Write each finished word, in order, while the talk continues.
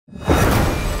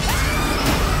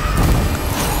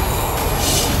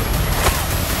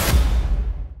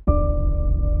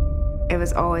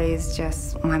was always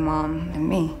just my mom and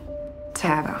me. To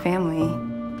have a family,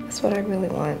 that's what I really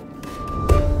want.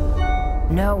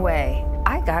 No way.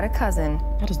 I got a cousin.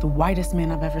 That is the whitest man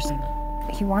I've ever seen.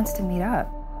 He wants to meet up.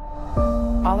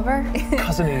 Oliver?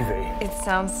 Cousin Evie. It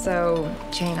sounds so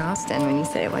Jane Austen when you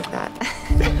say it like that.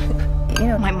 You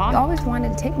know, my mom always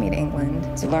wanted to take me to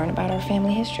England to learn about our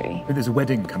family history. There's a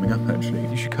wedding coming up, actually.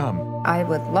 You should come. I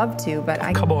would love to, but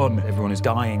I... Come on, everyone is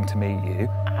dying to meet you.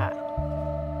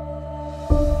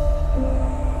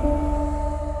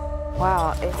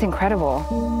 Wow, it's incredible.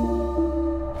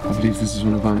 I believe this is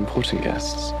one of our important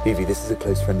guests. Evie, this is a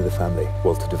close friend of the family,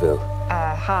 Walter DeVille.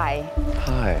 Hi.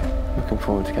 Hi. Looking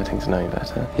forward to getting to know you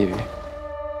better, Evie.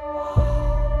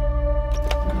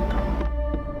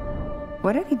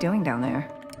 What are they doing down there?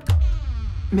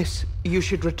 Miss, you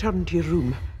should return to your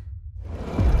room.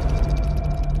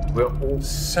 We're all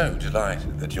so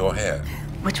delighted that you're here.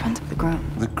 Which one's the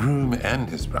groom? The groom and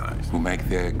his bride will make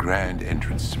their grand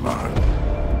entrance tomorrow.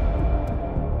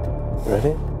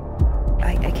 Ready?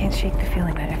 I can't shake the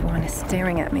feeling that everyone is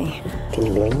staring at me. Can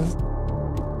you blame them?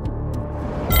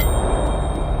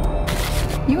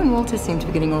 You and Walter seem to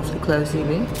be getting awfully close,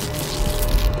 Evie.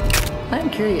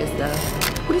 I'm curious, though.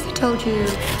 What has he told you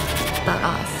about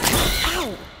us?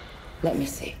 Ow! Let me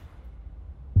see.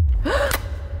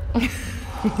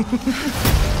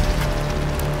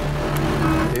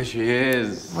 Here she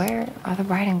is. Where are the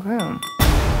bride and groom?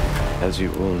 As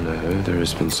you all know, there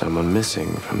has been someone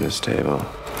missing from this table.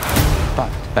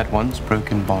 But that once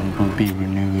broken bond will be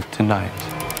renewed tonight.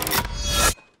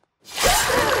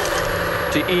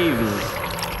 To Evie,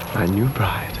 my new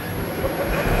bride.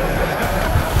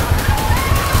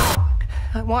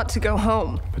 I want to go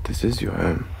home. But this is your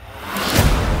home.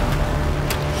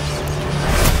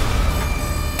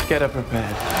 Get her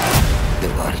prepared.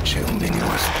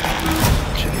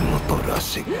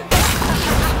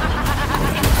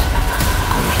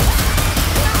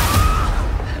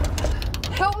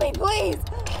 Help me, please!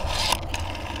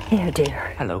 Oh,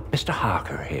 dear. Hello, Mr.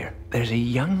 Harker here. There's a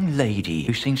young lady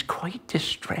who seems quite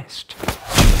distressed.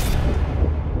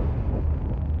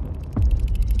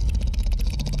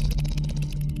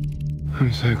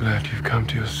 I'm so glad you've come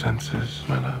to your senses,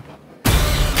 my love.